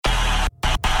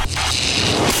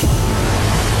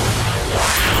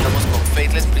Estamos con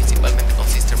Faithless, principalmente con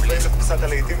Sister Bliss. קצת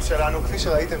הלהיטים שלנו, כפי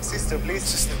שראיתם, Sister Bliss.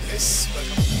 Sister Bliss,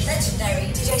 Legendary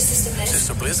DJ Sister Bliss.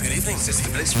 Sister Bliss, good evening. Sister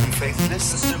Bliss from Faithless.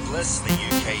 Sister Bliss, the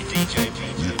UK DJ.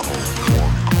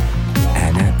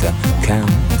 And at the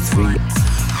count of 3,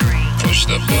 Push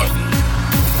the button.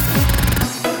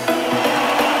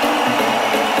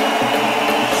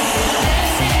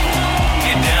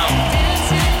 Get down.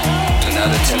 Do not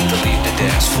attempt to leave the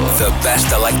dance floor. the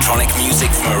best electronic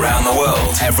music from around the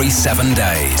world every 7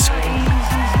 days.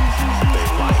 They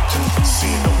like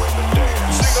seeing the women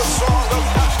dance. Sing a song of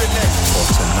happiness. For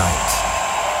tonight,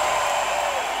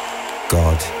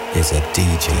 God is a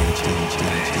DJ.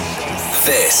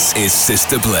 This is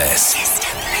Sister Bliss.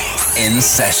 In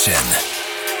session.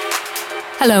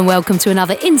 Hello and welcome to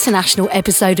another international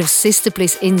episode of Sister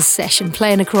Bliss in Session,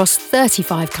 playing across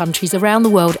 35 countries around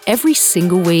the world every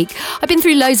single week. I've been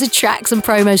through loads of tracks and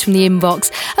promos from the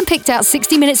inbox and picked out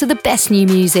 60 minutes of the best new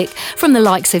music from the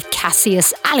likes of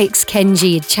Cassius, Alex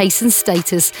Kenji and Chase and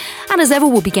Status. And as ever,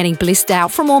 we'll be getting blissed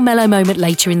out for a more mellow moment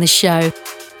later in the show.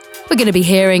 We're going to be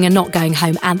hearing a Not Going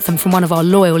Home anthem from one of our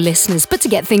loyal listeners, but to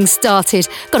get things started,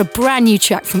 got a brand new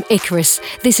track from Icarus.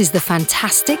 This is the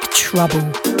fantastic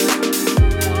Trouble.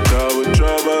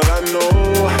 Trouble, I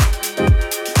know,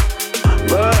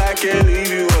 but I can't leave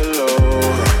you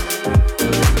alone.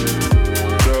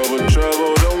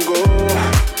 Trouble, don't go.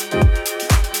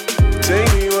 Take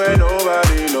me where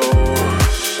nobody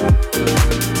knows.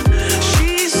 She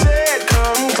said,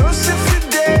 come close if you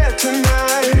dare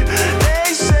tonight.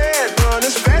 They said, run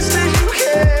as fast as you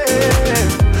can.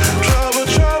 Trouble,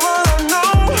 I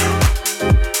know,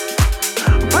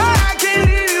 but I can't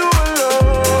leave you alone.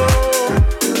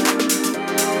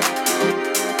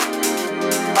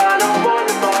 I don't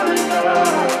wanna fall in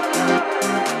love.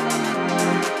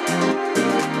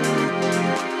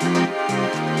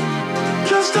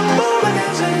 Just a moment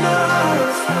is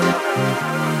enough.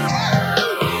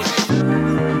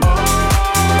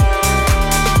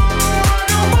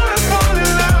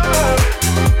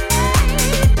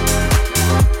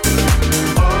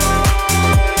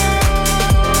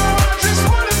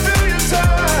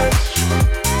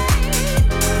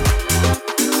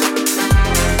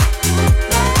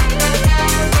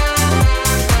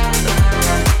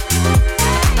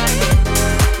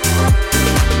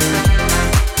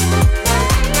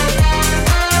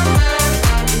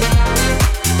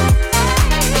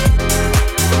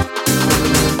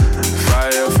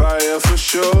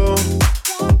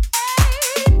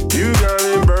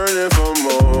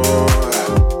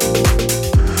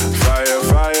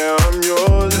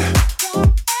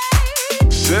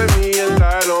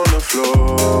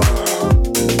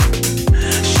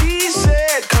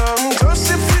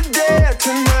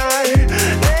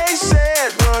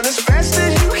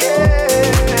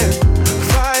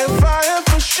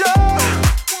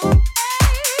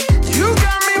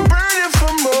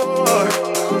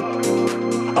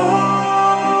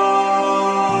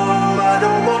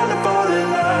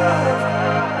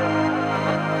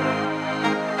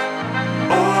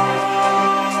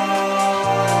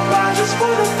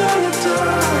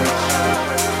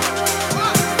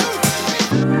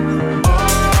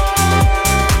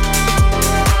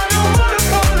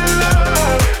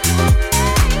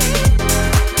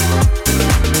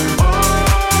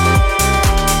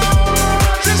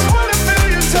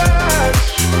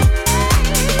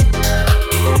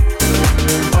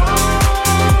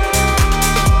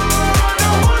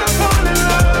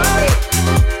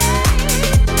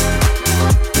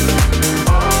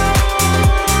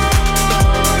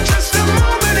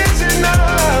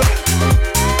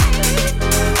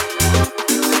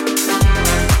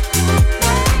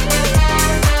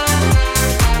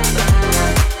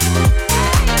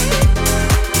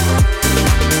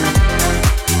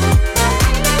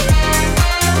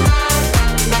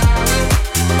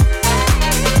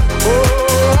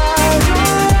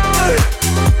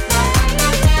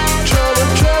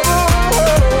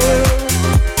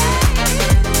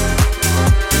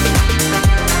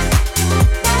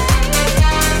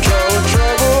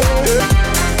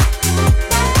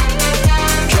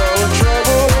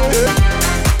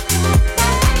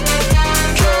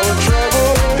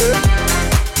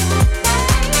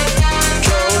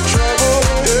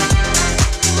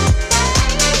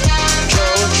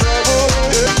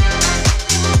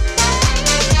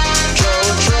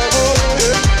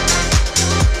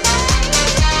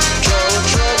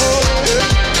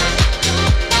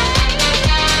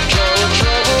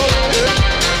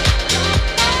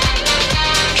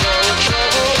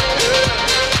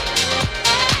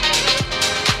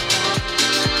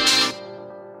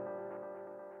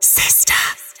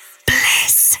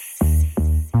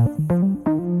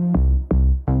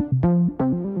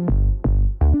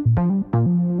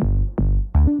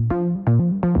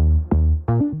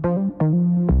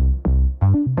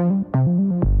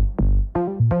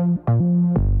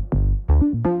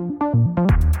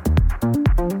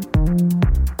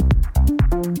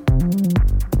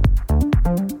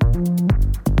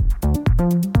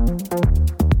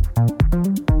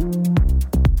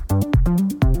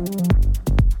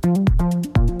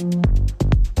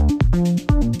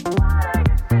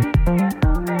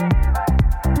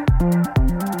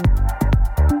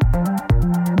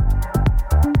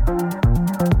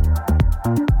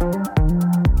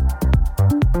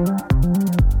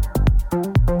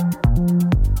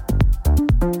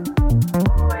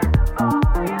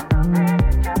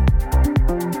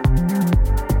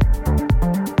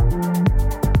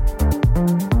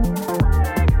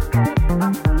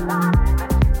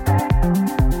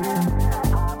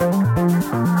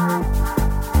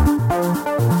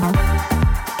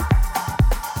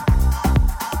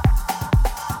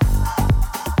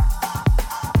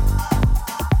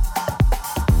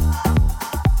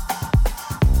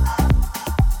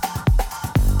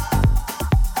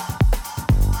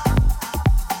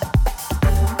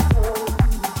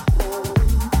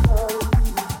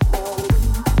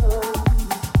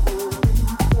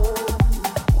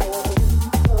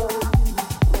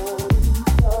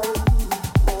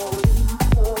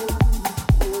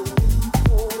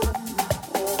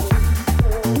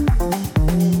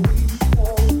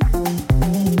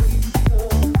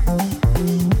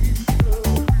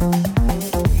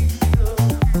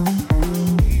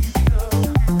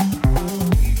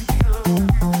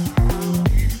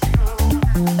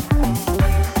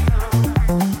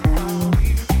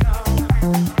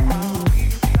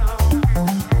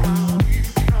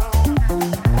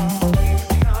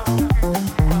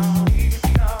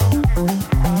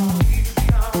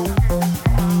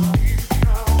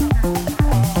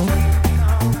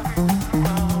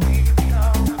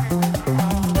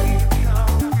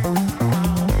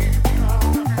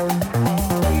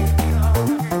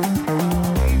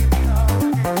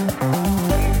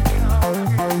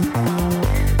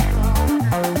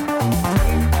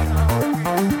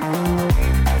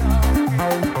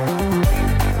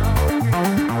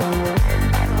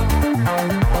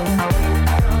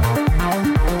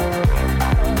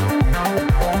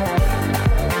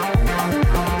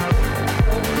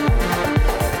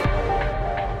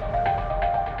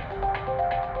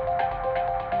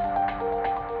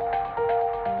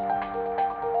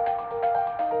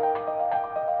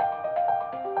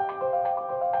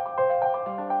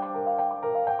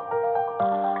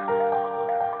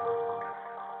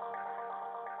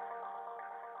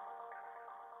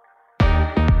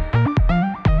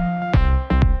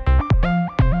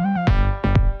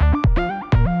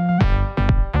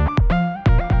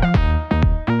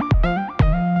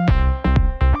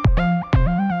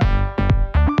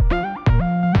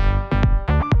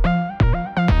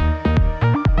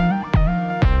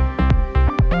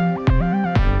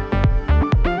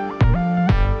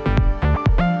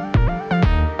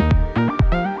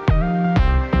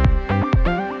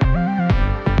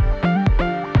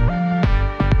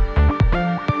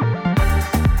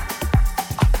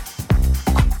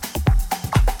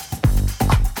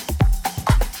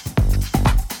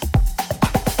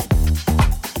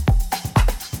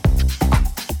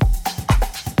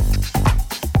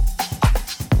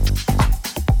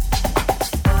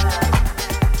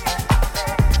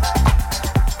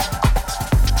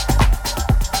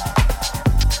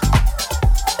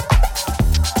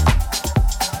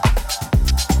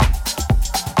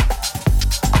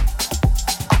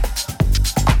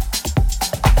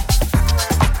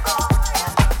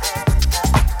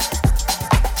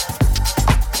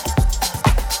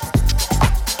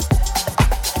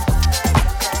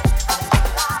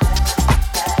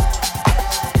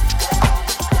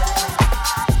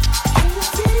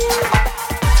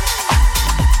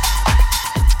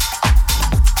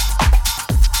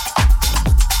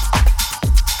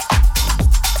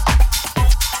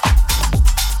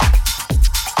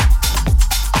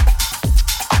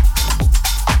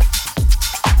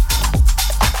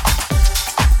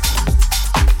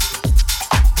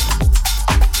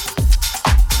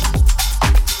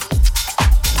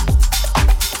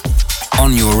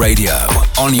 radio,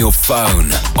 on your phone,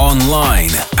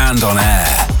 online, and on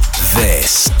air.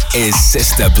 This is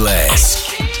Sister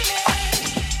Bliss.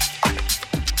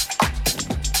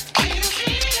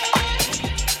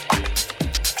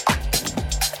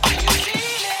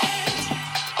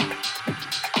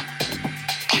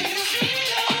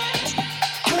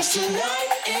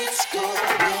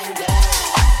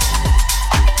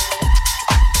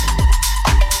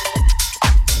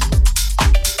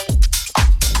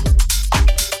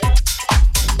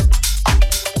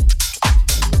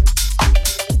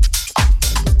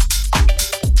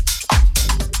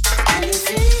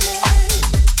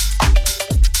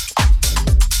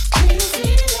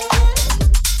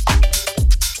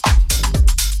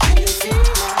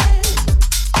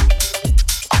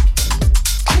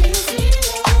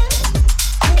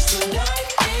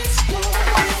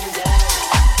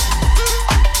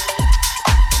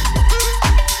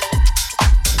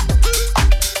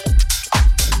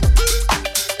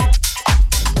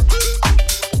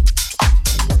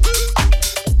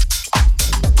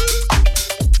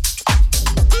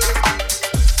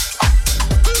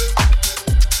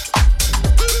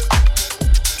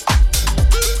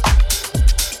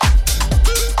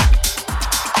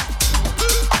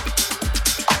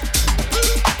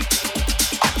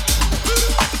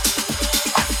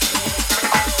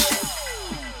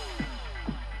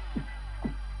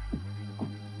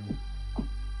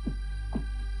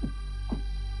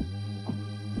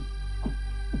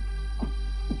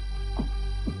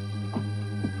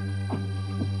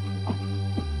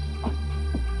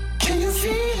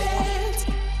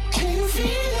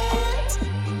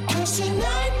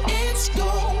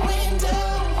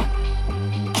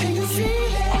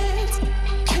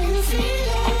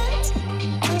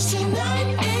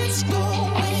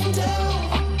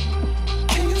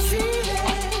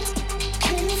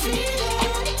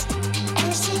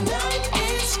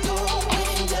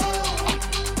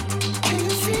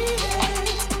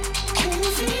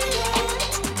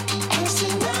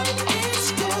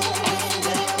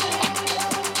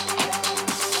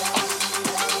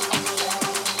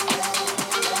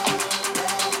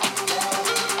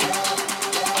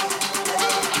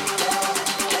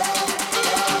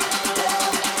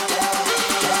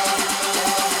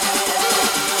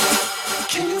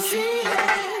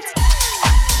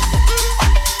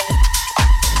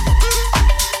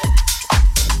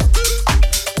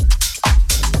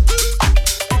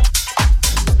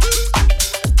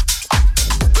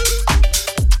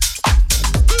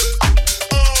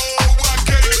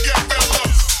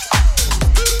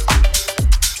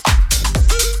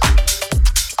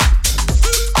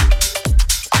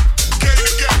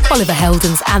 Oliver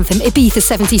Heldens' anthem Ibiza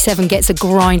 77 gets a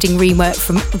grinding rework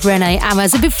from Renee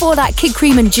Amers. And before that, Kid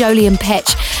Cream and Jolien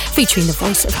Petch, featuring the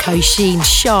voice of Kosheen,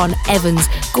 Sean Evans,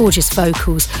 gorgeous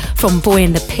vocals from Boy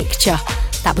in the Picture.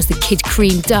 That was the Kid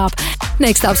Cream dub.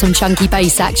 Next up, some chunky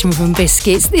bass action from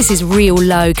Biscuits. This is Real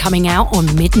Low, coming out on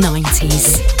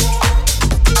mid-90s.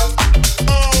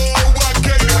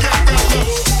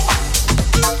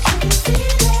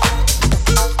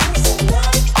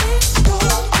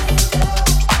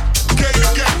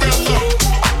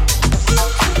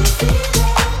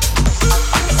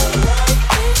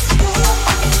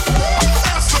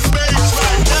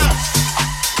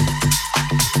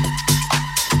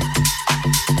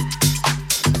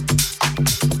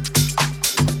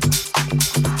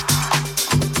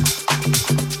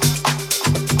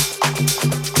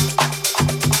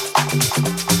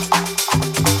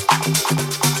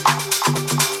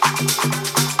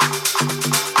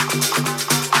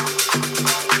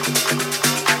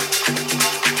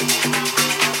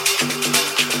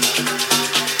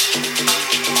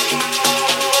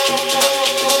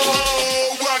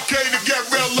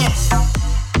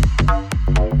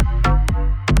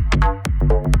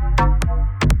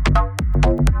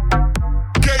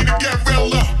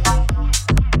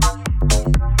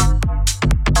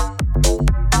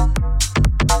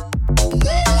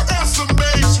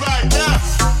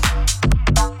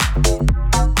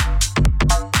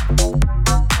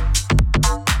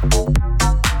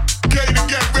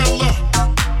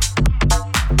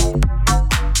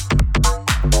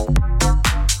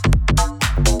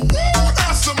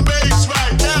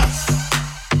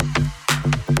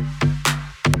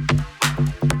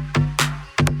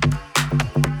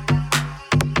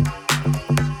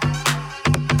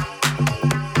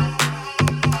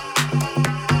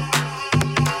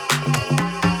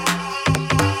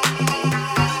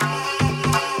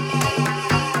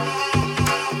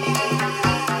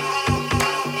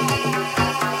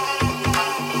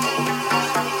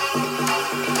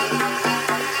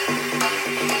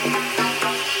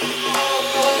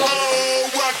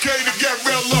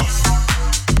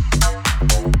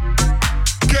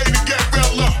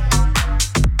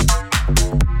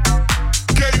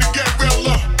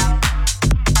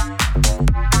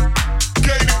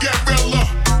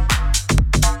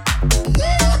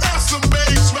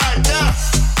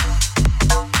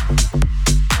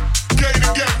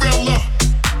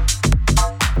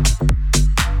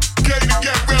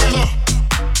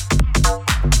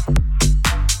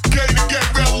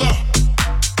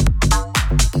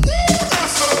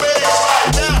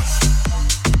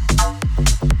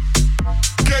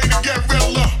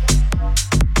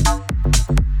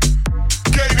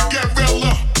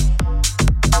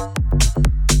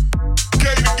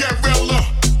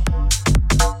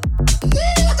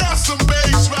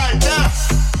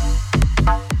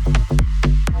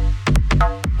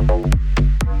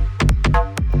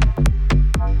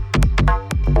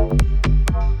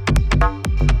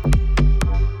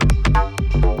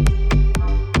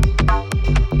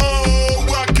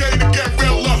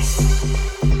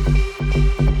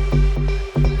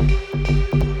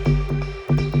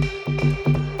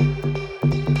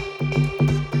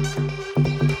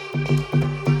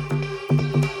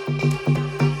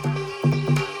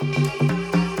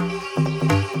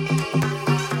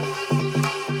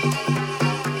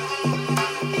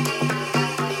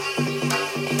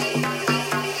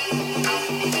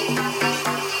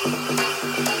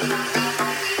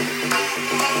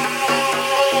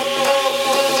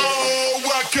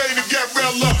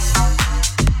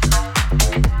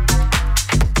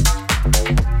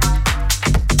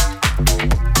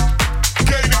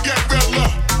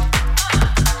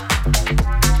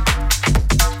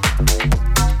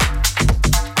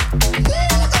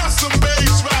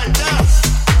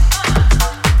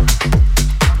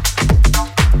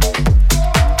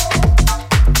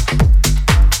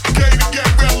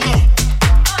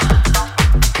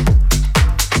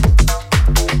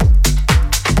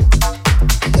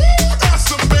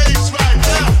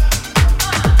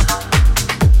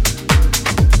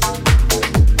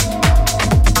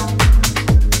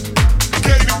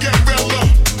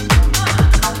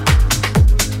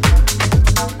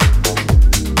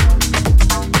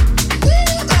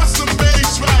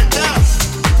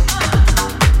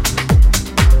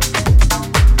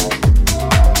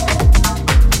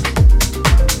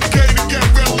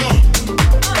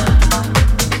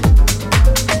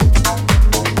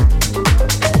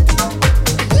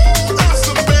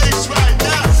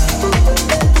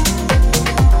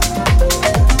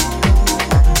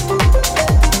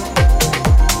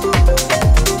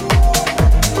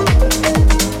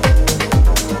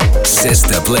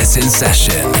 Bliss in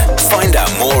Session. Find out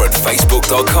more at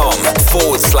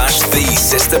facebook.com/The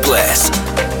Sister Bliss.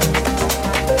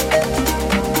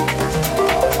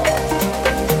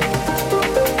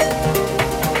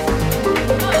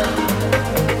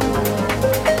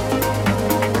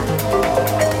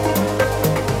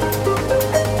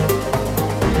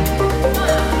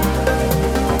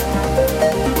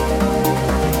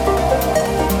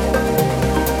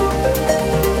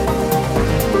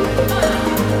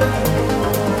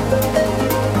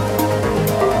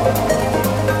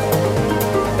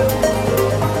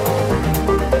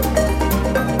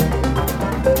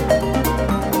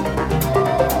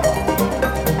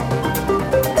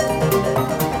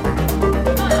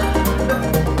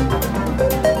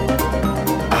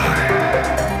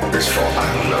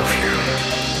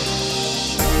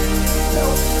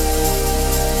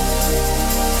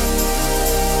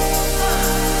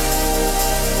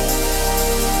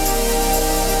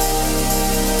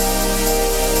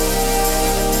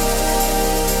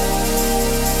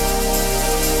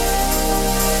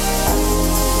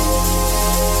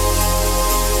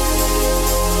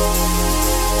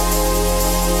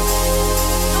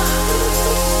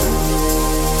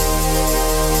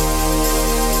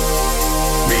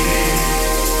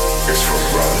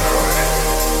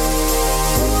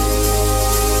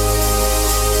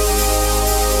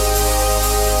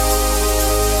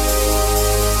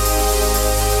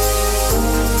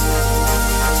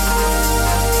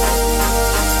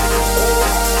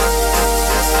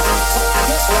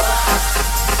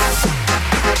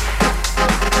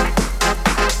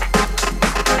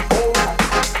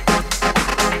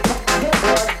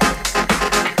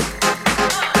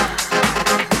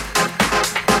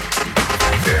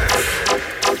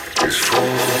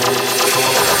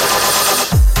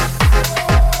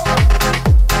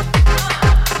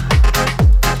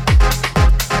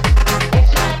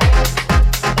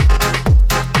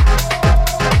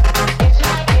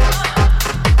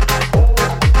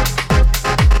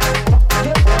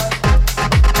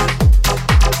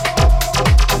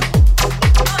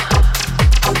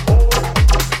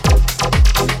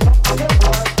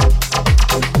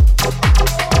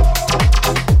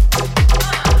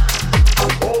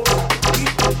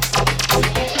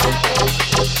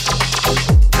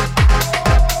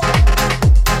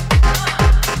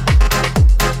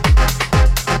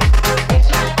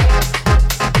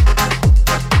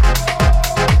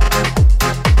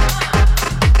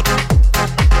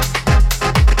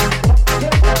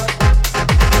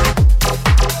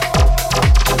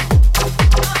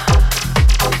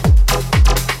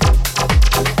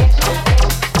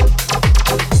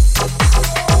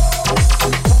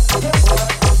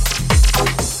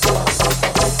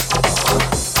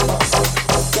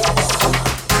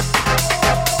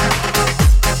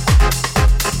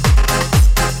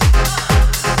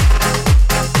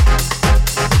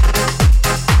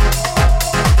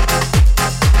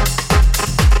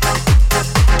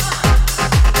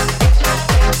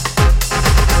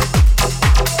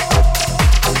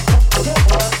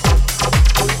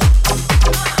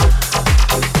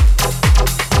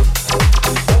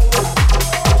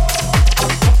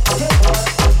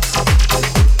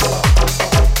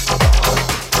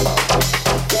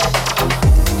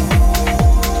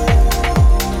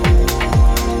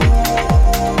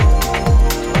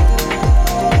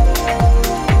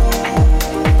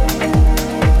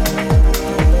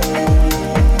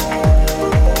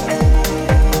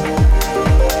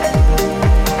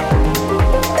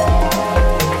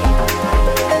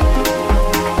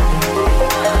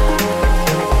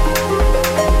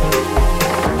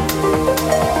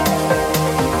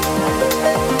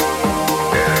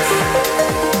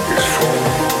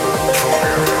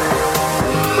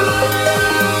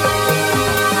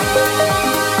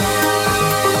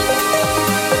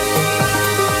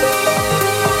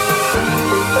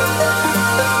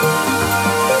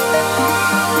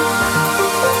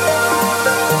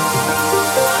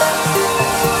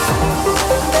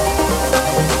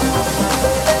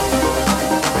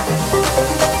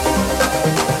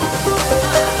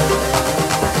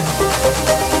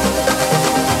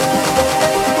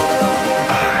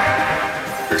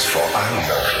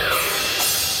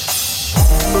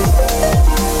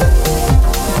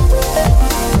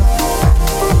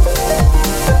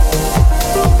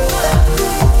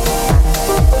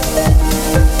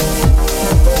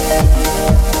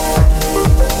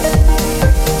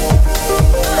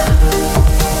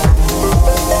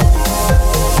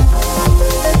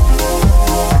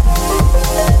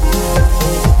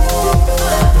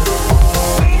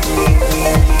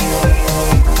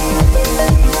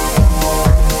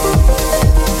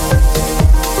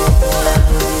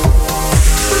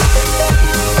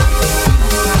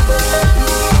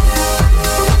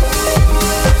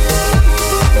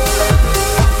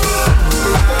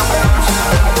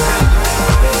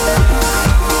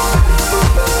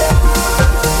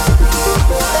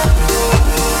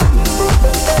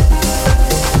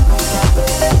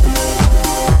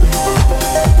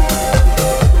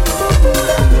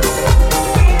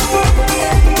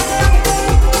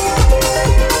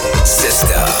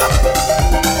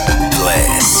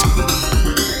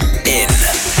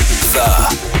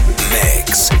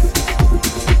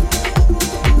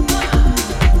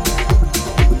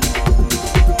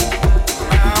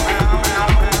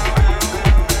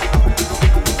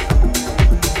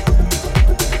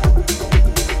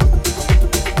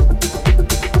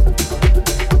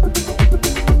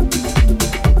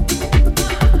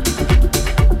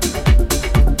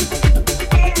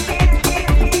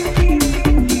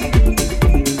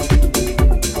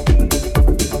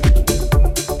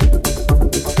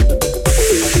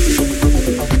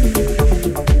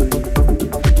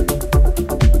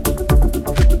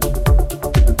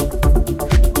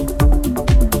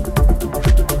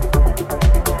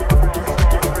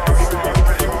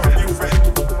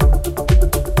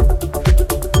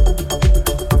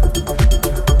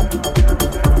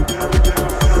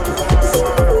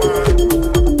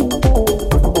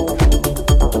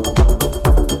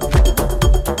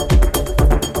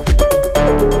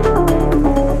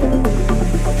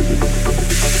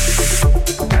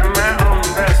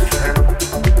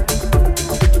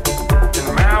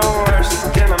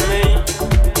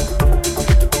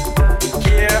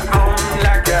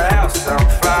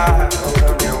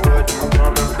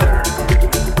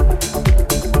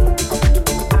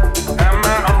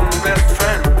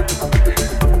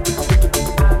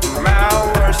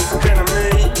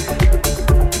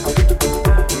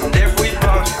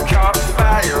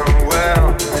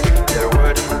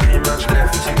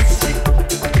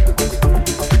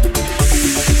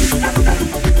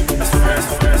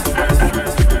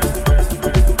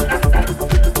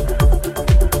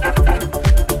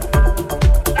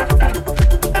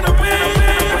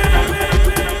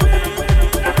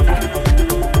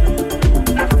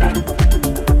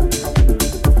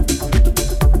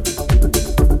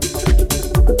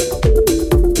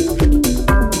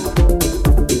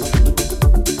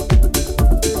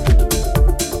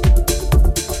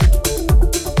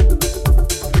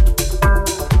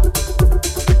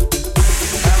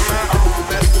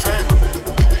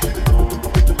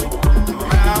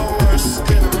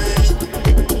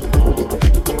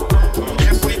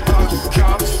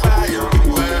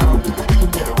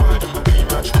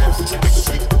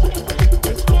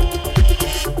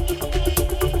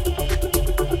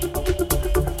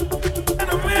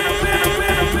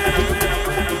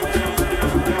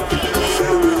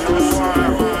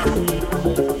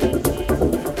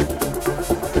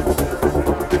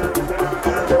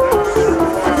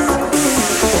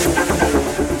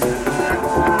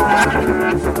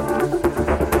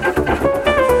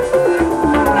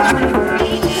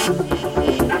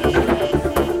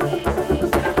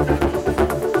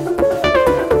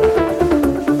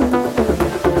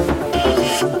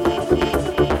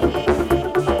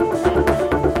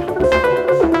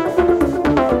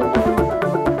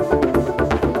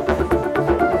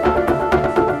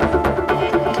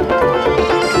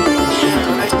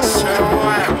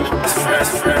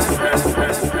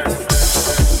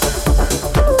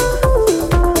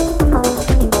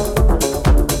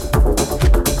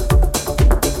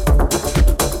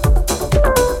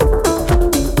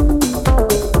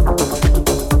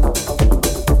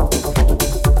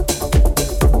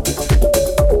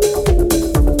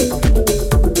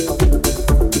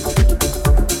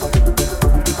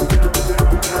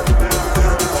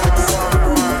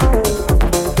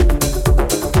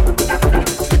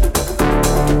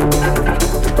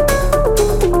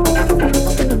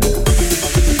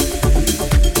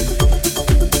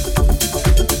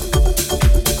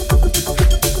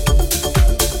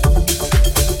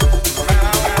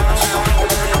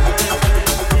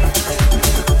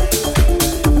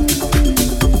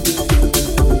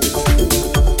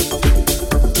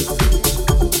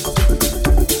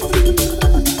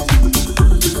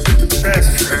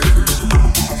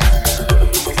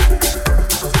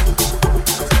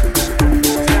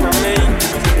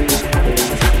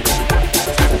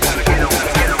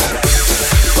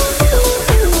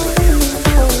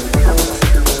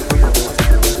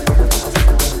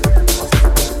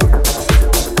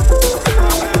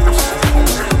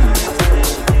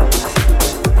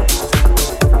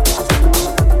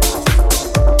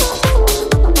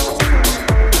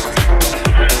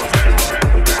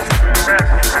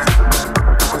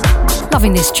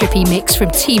 Loving this trippy mix from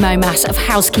Timo Maas of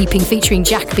Housekeeping featuring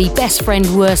Jacoby, Best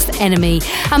Friend, Worst Enemy.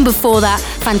 And before that,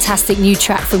 fantastic new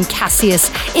track from Cassius,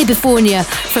 Ibifornia,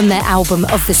 from their album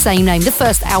of the same name. The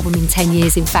first album in 10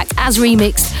 years, in fact, as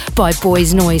remixed by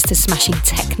Boys Noise to smashing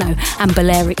techno and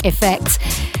Balearic effects.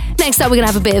 Next up, we're going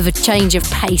to have a bit of a change of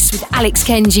pace with Alex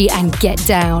Kenji and Get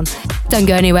Down. Don't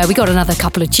go anywhere, we got another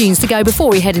couple of tunes to go before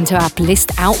we head into our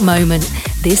Blissed Out moment.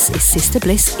 This is Sister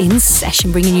Bliss in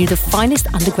session, bringing you the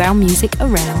finest underground music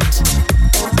around.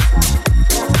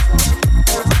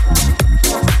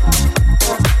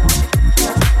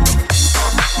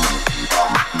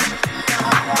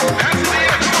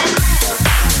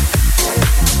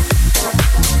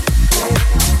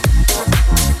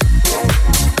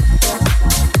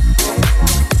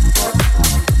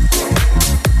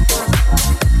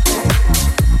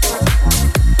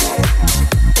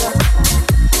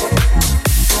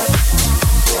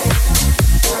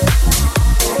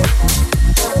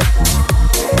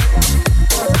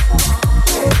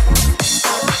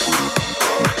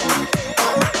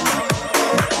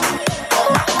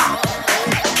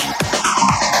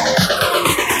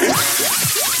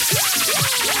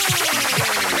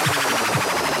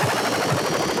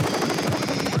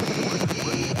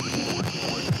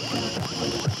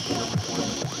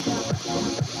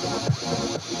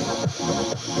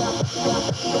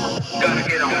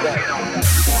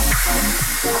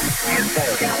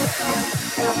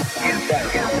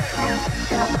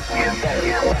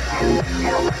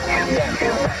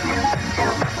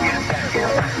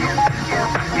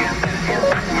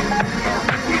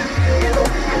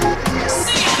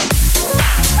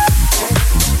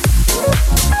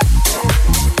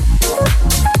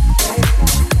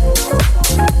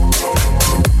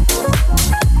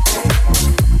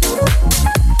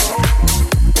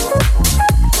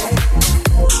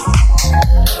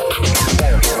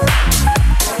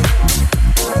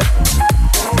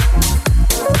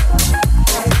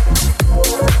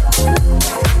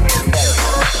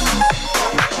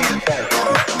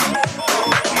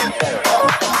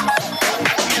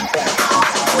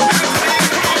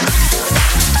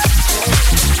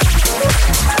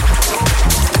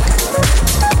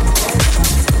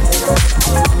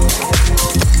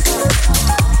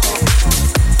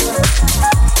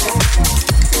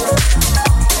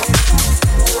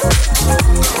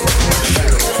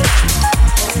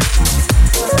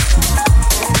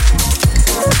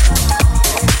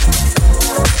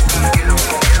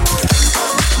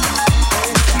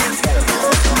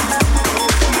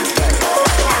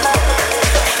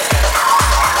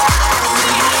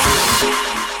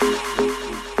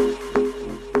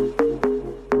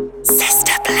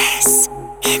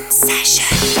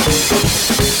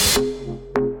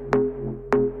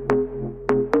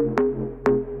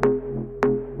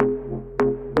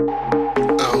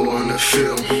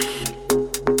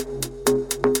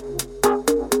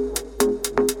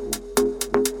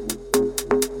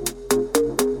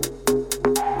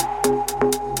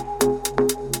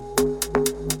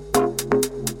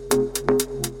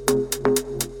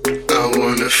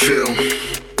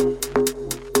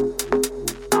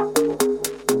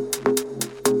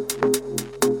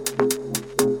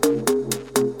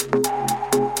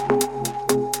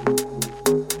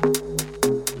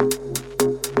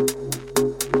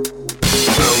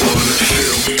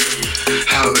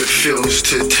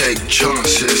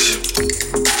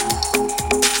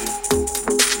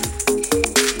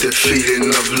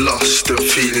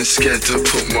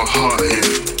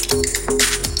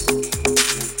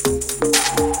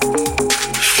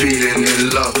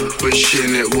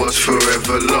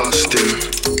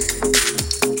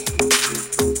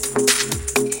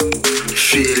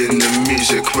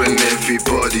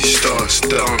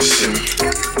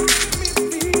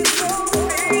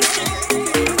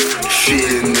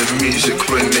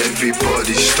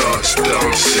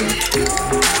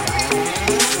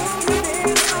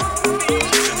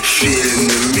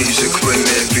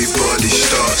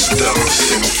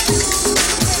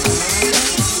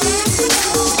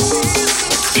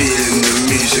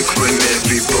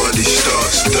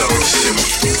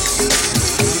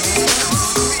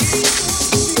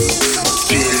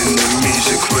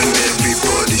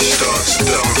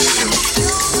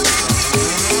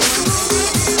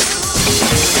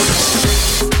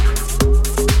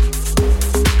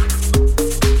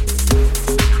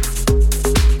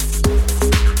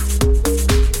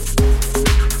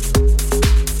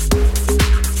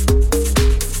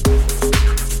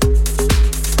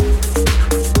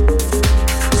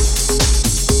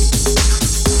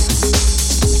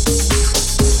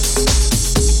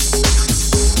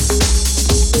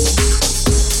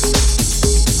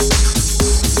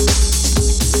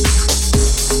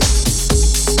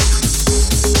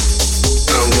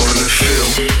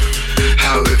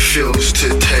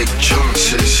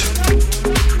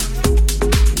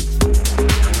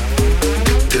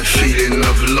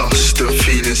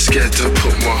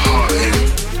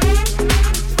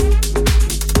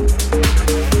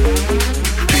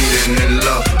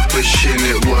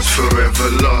 it was forever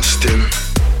lasting.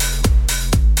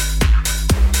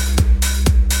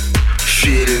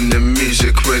 Feeling the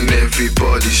music when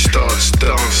everybody starts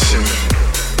dancing.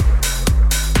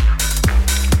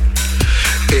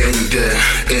 Ain't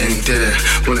there,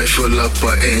 when I feel up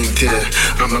but ain't there.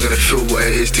 I'm not gonna feel what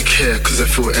it is to care, cause I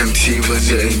feel empty when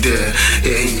it ain't there.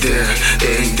 Ain't there,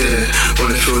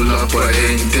 when I feel up but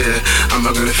ain't there. I'm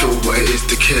not gonna feel what it is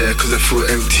to care, cause I feel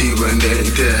empty when it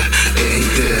ain't there.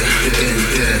 Ain't there,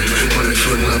 when I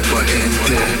feel up but ain't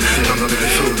there. I'm not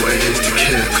gonna feel what it is to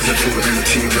care, cause I feel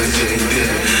empty when it ain't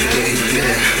there.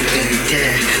 Ain't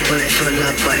there, when I feel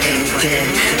up but ain't there.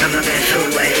 I'm not gonna feel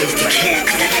what it is to care,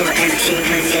 cause I feel empty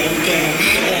when ain't there,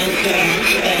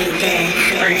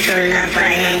 when I feel love but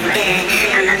ain't there.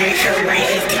 I'm not gonna feel what it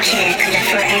is to care, cause I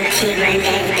feel empty when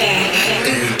ain't there.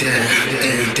 Ain't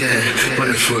there, when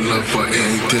I feel love but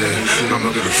ain't there. I'm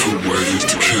not gonna feel what it is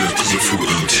to care, cause I feel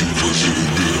empty when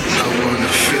ain't there. I wanna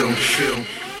feel.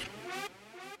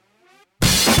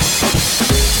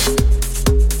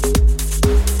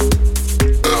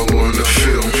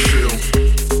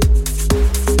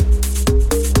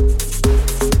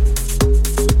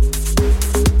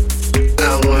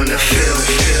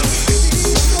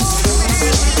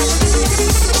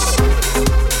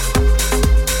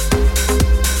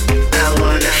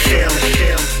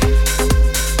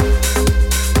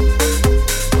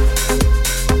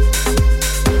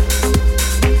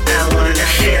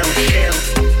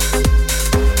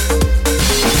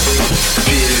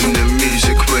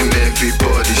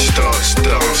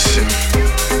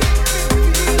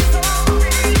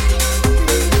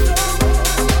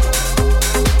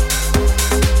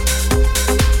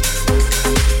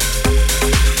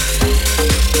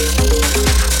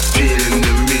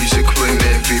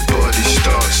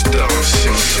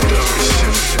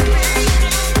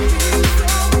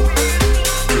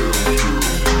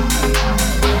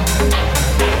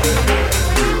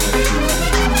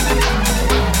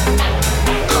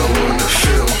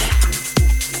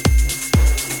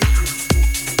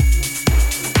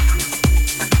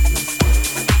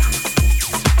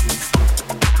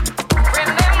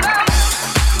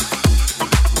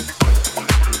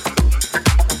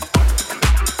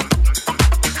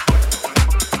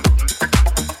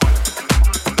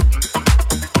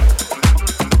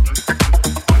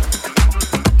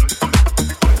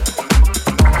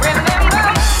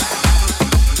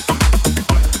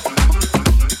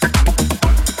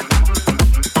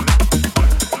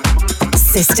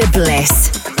 Sister Bliss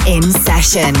in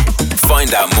session.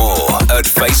 Find out more at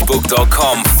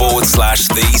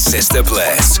facebook.com/The Sister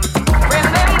Bliss.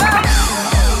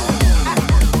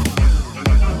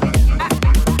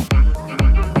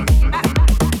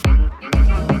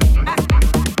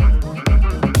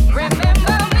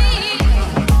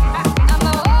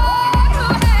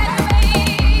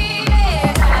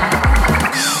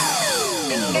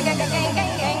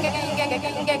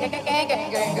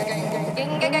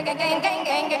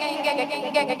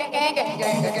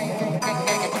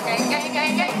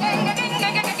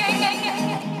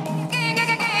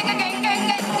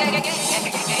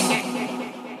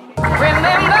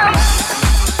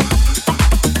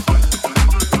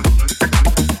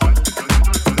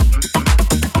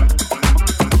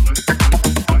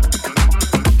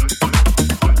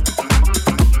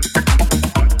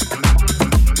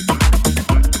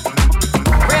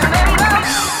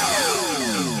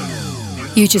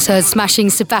 You just heard Smashing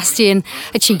Sebastian,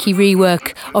 a cheeky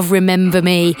rework of Remember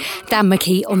Me, Dan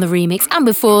McKee on the remix, and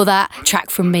before that, track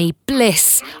from me,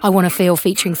 Bliss, I Wanna Feel,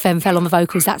 featuring Femfel on the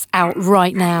vocals. That's out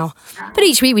right now. But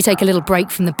each week we take a little break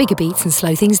from the bigger beats and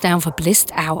slow things down for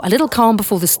Blissed Out, a little calm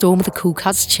before the storm of the Cool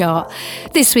Cuts chart.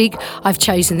 This week I've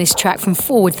chosen this track from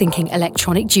forward-thinking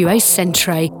electronic duo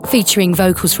Centre, featuring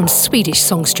vocals from Swedish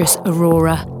songstress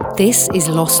Aurora. This is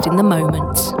Lost in the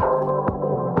Moment.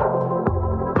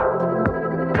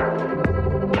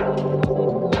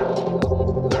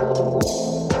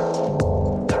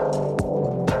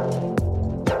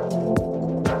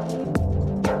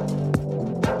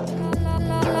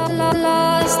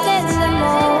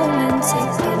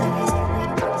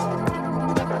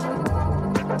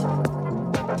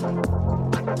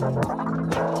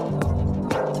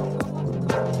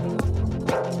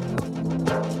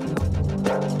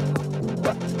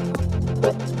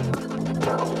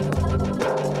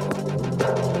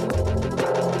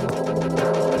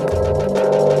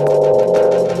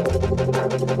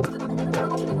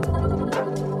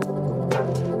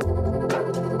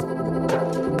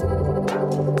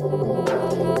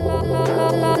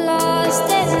 Lost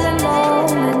in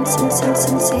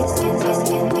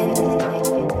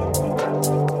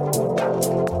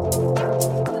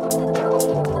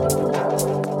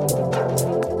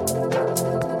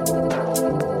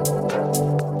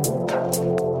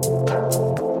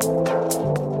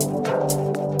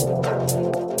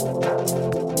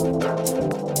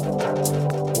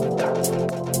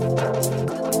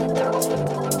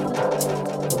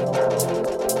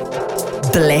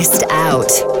Blissed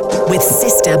Out with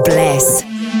Sister Bliss.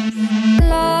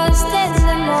 Lost in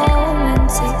the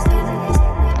moment again.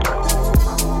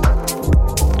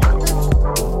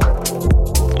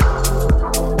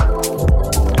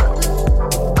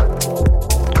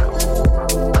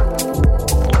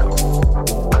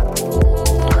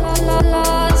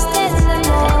 Lost in the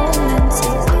moment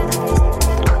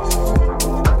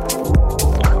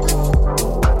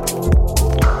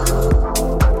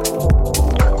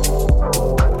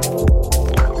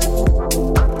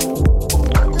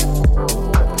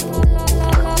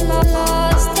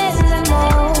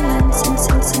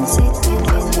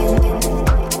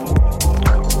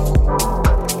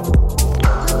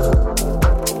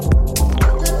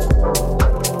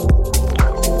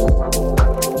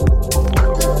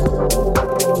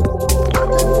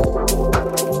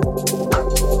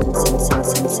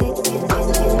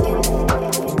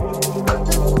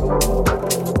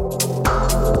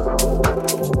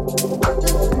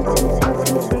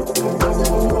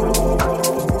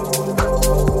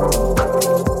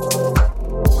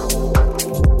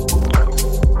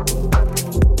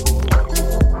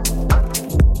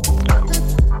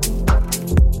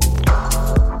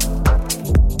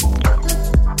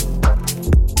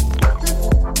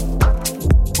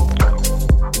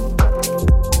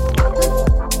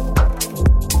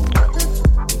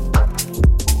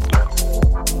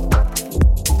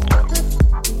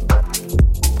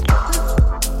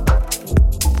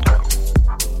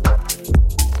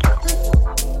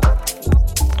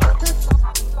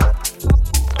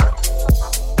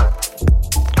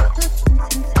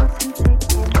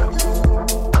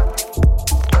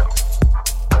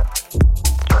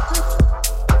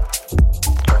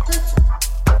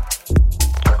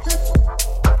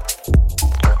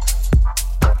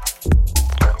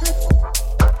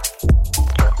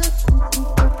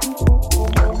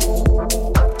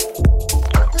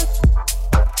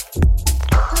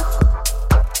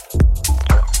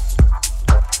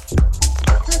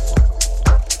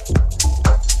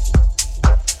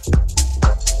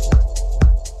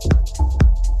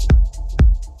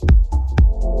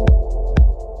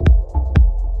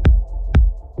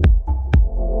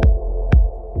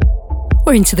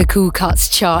We're into the Cool Cuts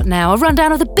chart now. A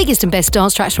rundown of the biggest and best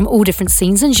dance tracks from all different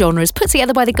scenes and genres, put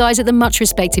together by the guys at the much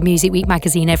respected Music Week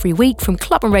magazine every week, from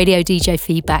club and radio DJ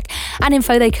feedback and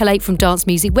info they collate from dance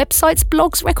music websites,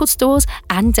 blogs, record stores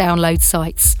and download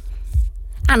sites.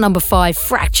 At number 5,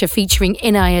 Fracture featuring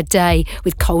Inaya Day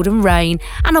with Cold and Rain.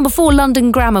 At number 4,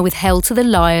 London Grammar with Hell to the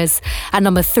Liars. At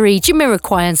number 3,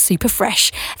 Jamiroquai and Super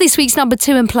Fresh. This week's number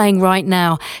 2 and playing right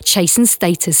now, Chase and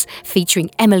Status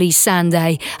featuring Emily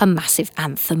Sandé, a massive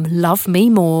anthem, Love Me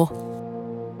More.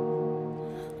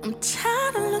 I'm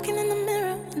tired of looking in the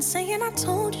mirror and saying I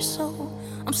told you so.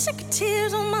 I'm sick of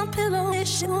tears on my pillow,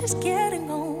 this shit is getting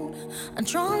old. I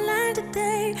draw a line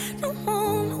today, no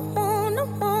more, no more, no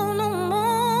more, no more.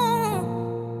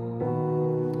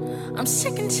 I'm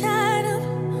sick and tired of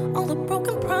all the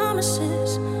broken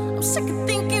promises. I'm sick of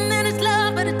thinking that it's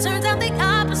love, but it turns out the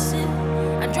opposite.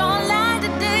 I draw a line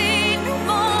today, no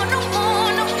more, no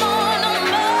more, no more, no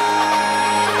more.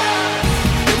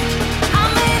 I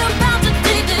made a vow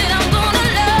today that I'm gonna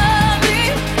love me.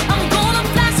 I'm gonna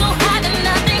fly so high that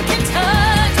nothing can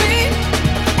touch me.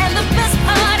 And the best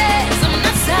part is I'm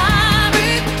not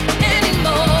sorry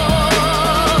anymore.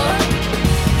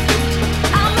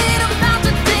 I made a vow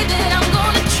today that I'm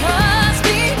gonna trust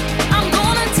me. I'm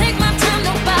gonna take my time,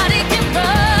 nobody can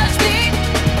rush me.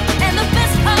 And the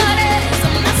best part is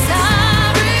I'm not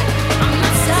sorry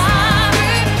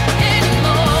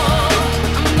anymore.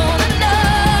 I'm gonna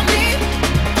love me,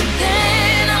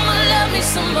 then I'ma love me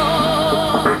some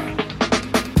more.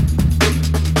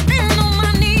 Been on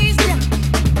my knees, yeah,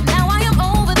 now I am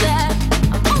over that.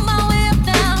 I'm on my way up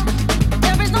now,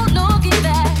 there is no looking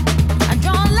back. I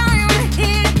draw a line right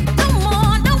here, no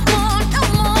more, no more, no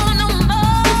more, no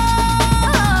more.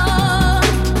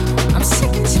 I'm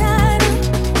sick and tired of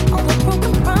all the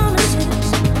broken promises.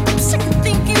 I'm sick of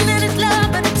thinking that it's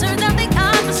love, but it turns out the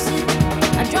opposite.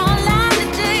 I draw a line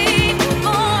today, no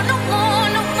more, no more,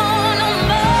 no more, no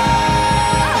more.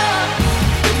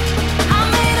 I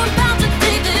made a vow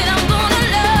today that I'm gonna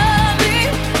love me.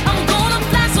 I'm gonna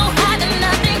fly so high that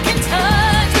nothing can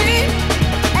touch me.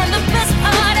 And the best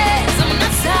part is I'm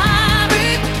not sorry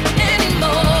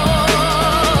anymore.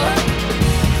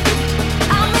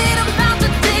 I made a vow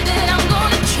today that I'm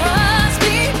gonna trust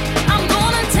me. I'm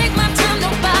gonna take my time,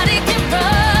 nobody can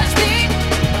rush me.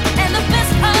 And the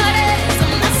best part is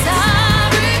I'm not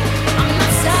sorry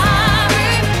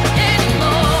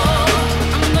anymore.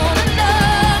 I'm gonna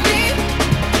love me,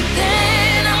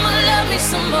 then I'ma love me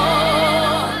some more.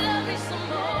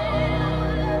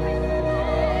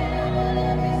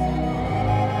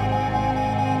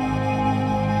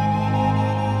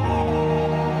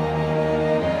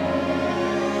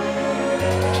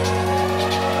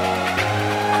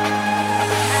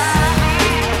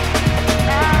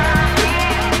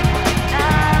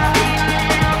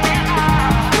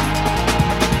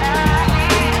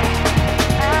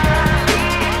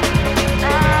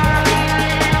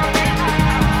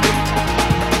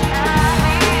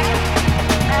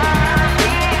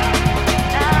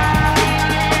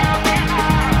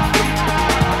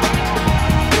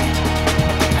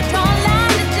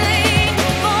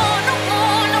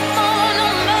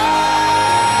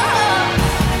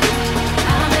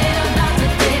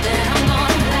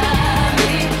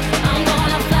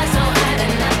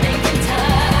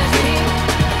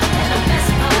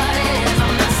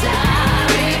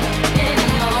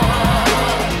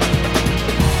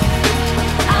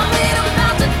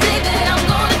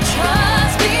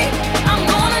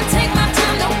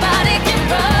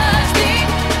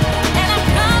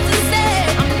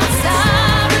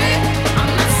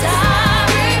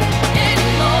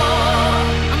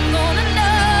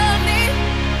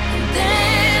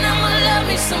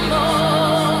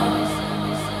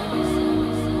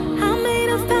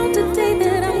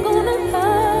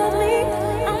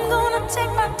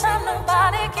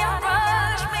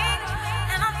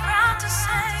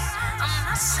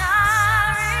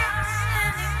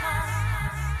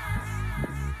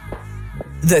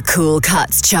 The Cool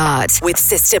Cuts Chart with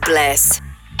Sister Bliss.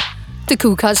 The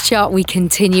Cool Cuts Chart, we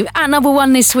continue. At number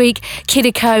 1 this week,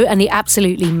 Kidiko and the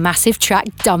absolutely massive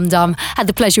track Dum Dum. Had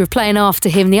the pleasure of playing after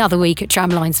him the other week at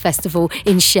Tramlines Festival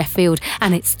in Sheffield,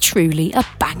 and it's truly a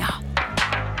banger.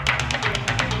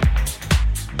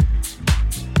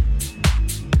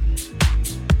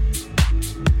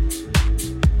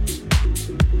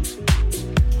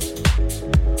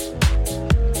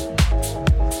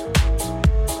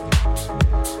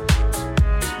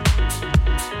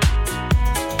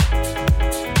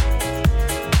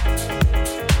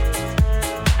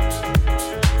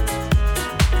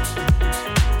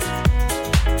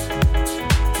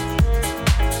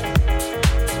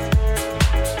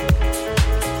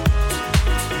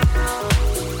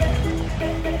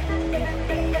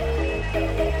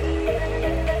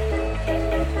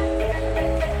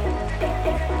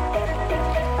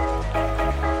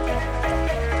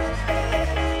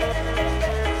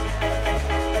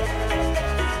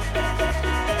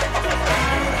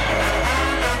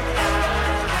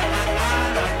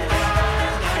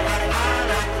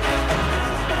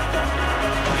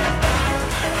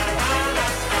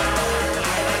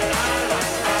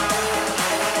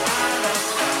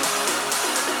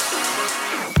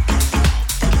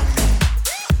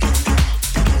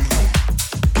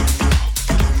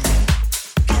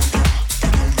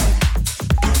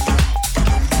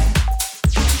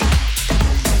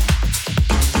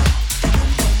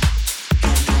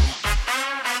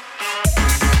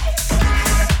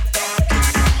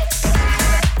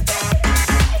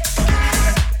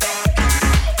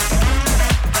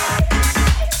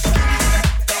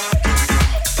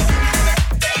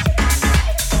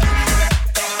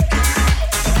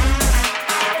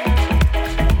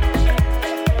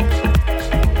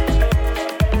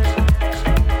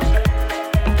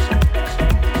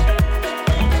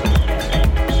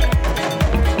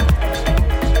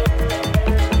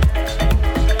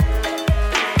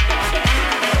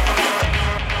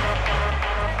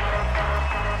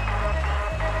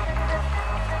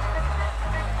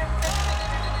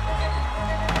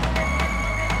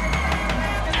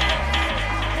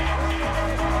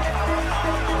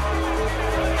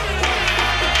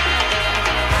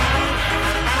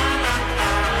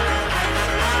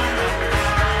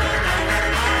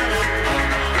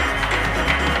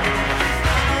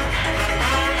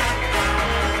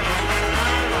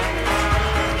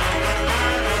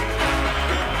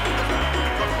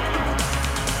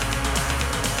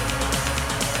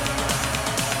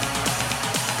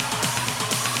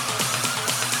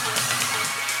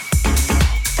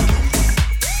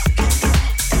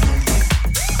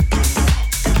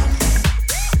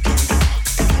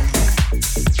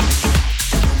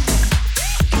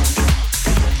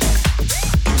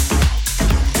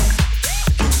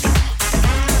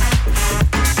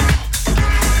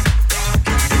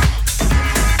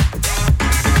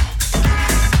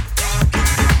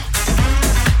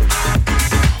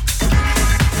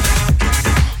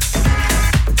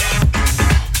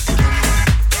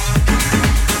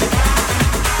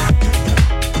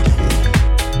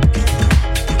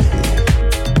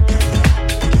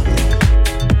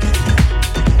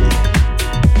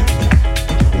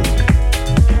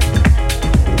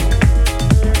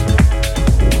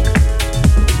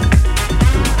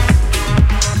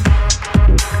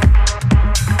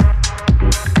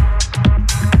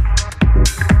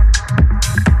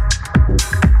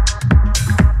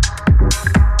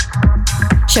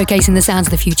 Showcasing the sounds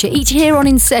of the future each here on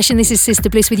In Session. This is Sister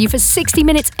Bliss with you for 60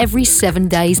 minutes every 7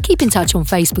 days. Keep in touch on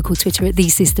Facebook or Twitter at The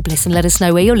Sister Bliss and let us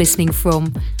know where you're listening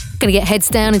from. Going to get heads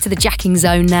down into the jacking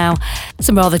zone now.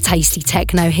 Some rather tasty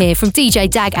techno here from DJ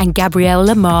Dag and Gabrielle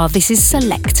Lamar. This is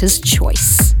Selector's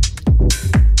Choice.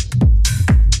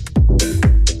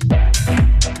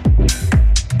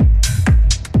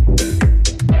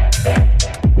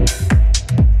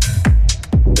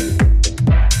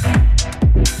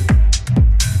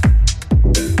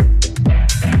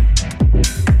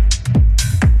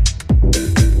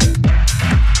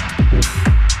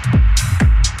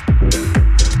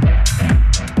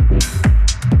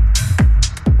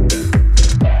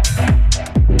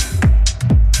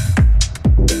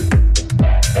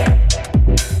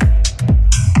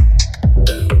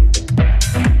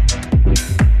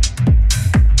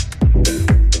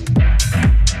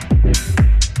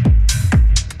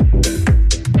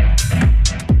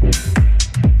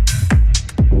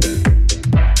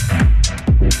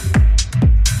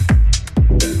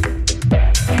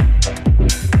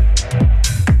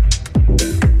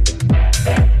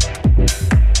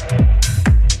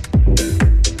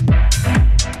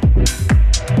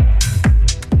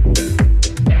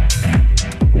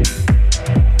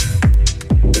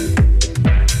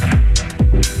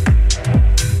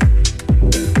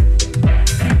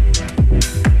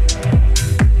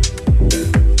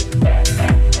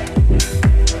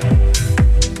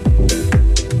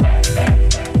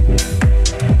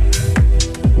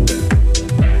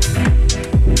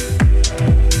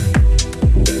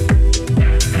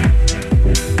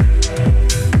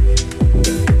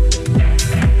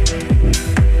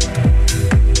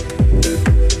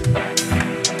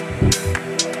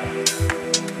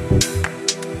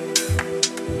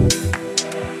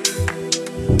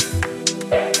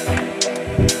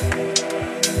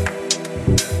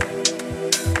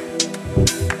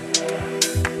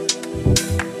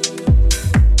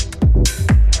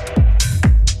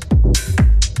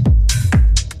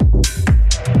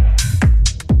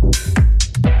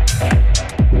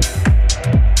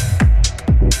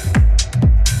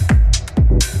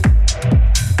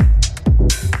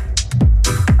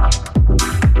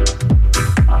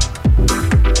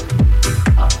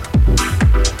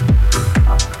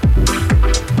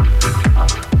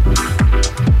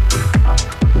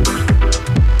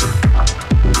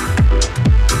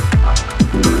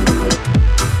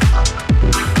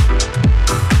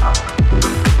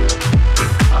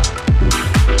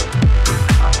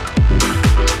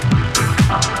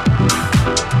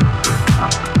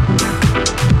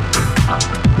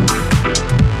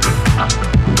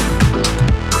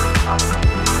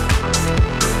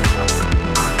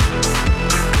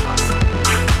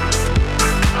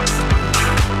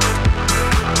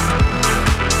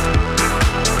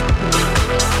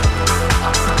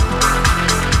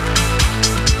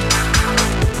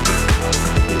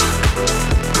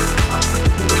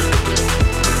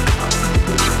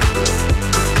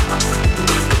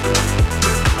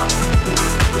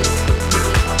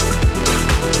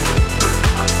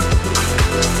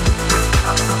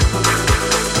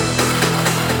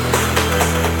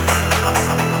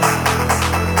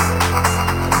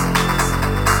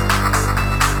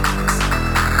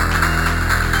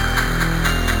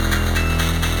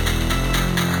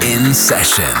 In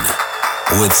Session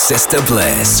with Sister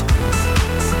Bliss.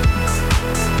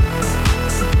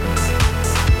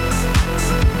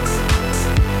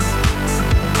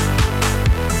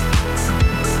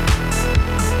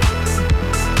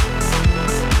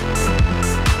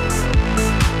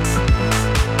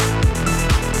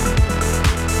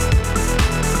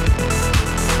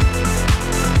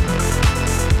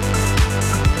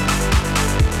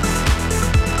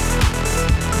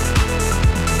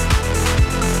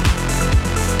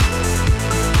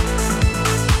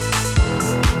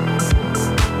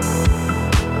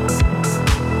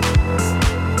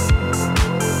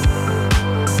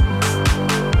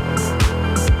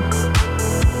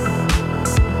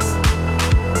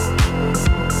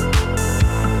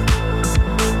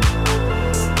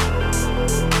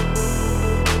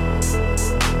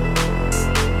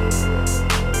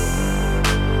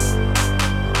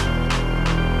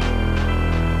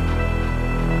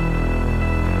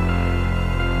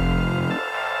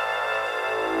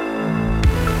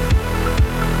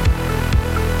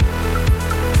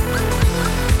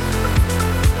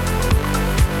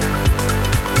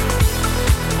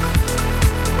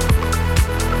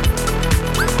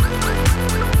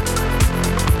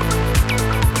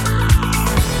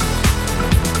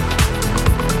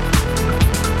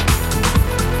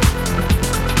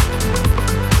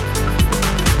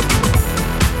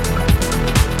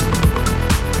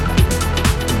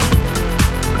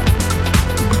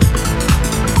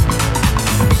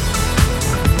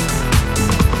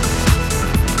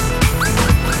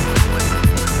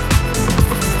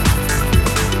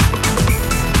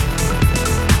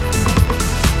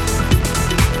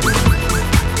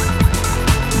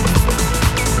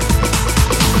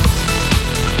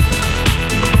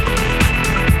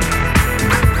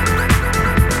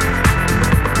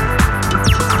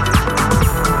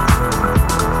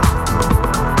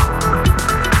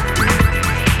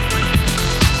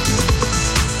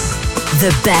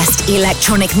 The best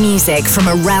electronic music from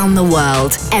around the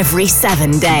world every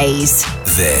 7 days.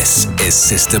 This is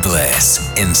Sister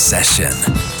Bliss In Session.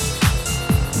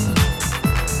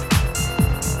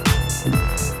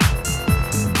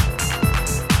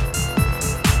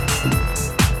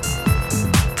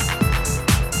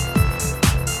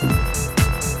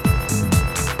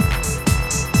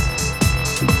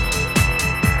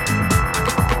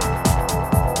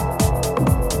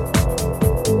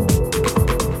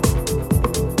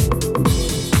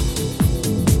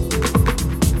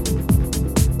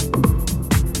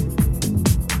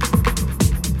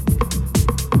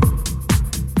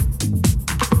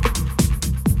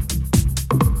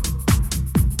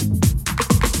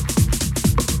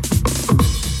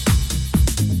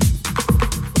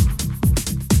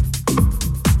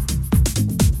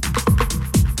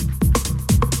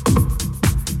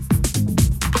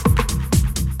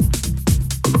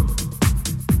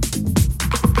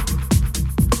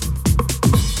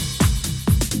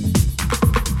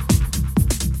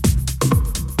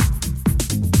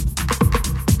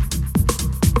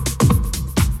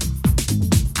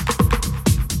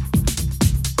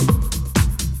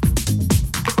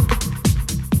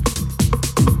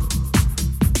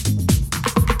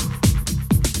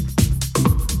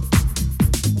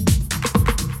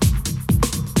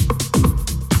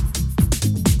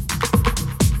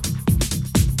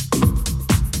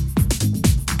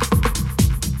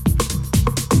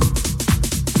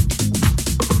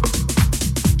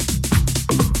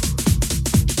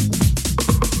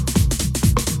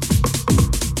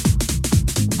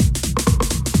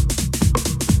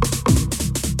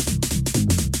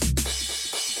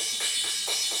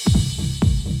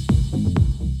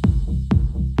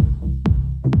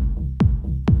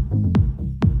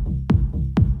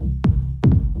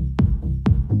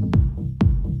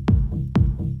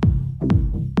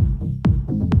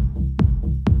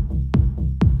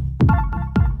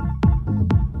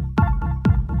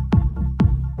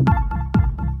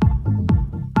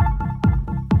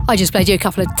 I just played you a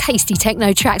couple of tasty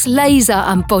techno tracks, Laser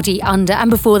and Body Under,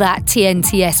 and before that,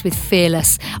 TNTS with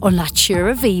Fearless on La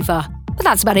Chura Viva. But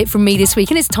that's about it from me this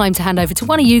week, and it's time to hand over to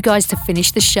one of you guys to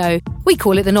finish the show. We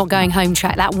call it the Not Going Home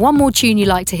track, that one more tune you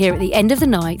like to hear at the end of the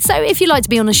night. So if you'd like to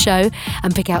be on the show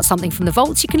and pick out something from the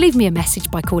vaults, you can leave me a message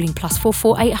by calling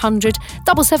 +44 800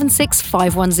 776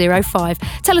 5105.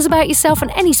 Tell us about yourself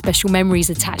and any special memories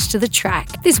attached to the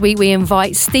track. This week we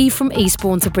invite Steve from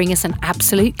Eastbourne to bring us an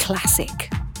absolute classic.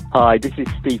 Hi, this is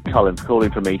Steve Cullen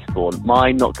calling from Eastbourne.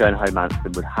 My Not Going Home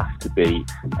anthem would have to be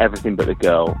Everything But the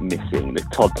Girl Missing, the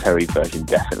Todd Terry version,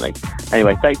 definitely.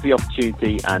 Anyway, thanks for the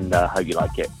opportunity and hope you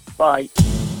like it. Bye.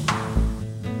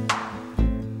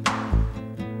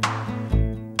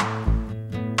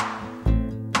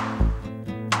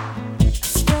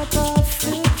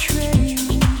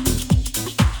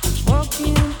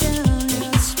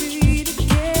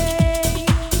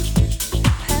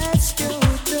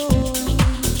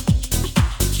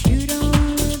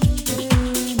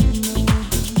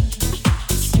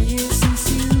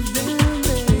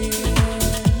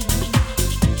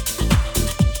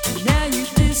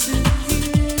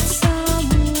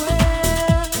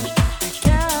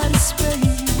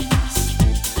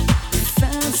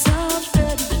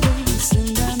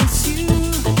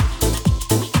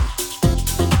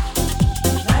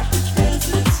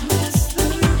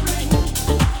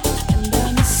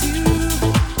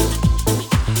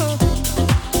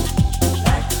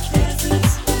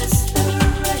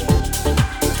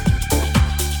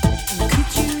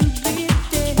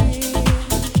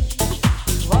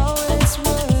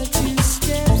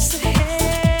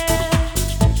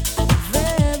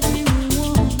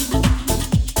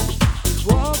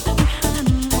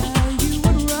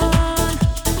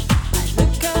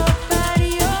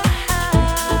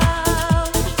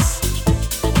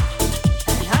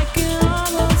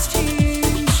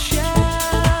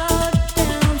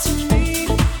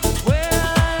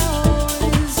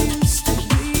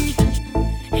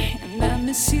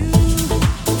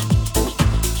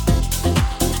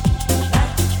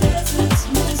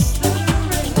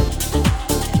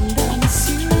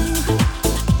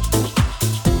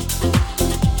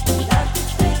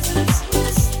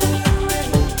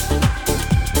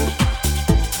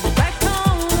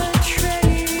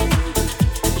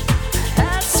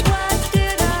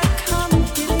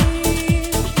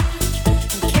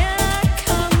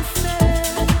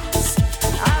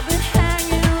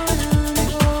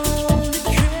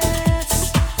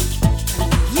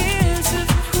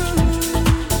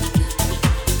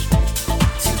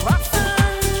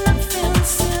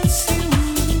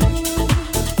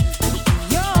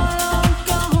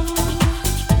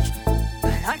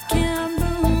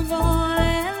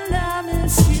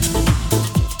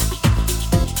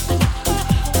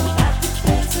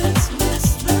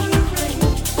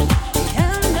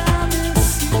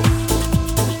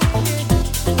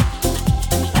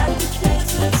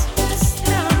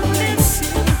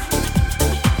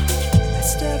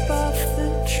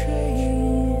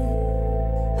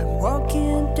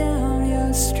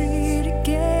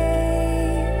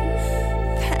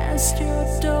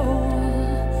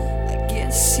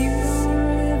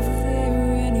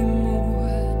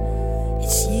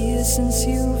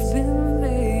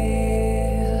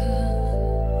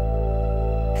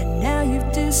 And now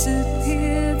you've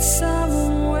disappeared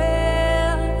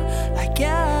somewhere, like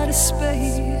out of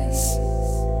space.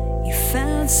 You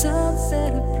found some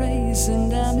better place,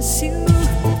 and I miss you.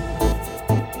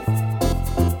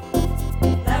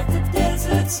 Like the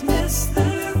deserts miss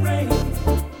the rain,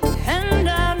 and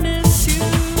I miss you.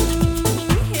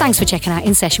 Thanks for checking out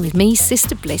In Session with me,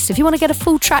 Sister Bliss. If you want to get a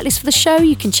full track list for the show,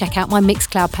 you can check out my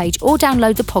Mixcloud page or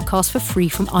download the podcast for free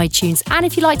from iTunes. And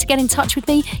if you'd like to get in touch with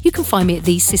me, you can find me at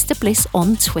The Sister Bliss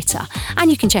on Twitter. And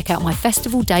you can check out my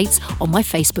festival dates on my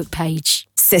Facebook page.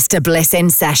 Sister Bliss In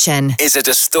Session is a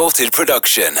Distorted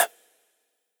production.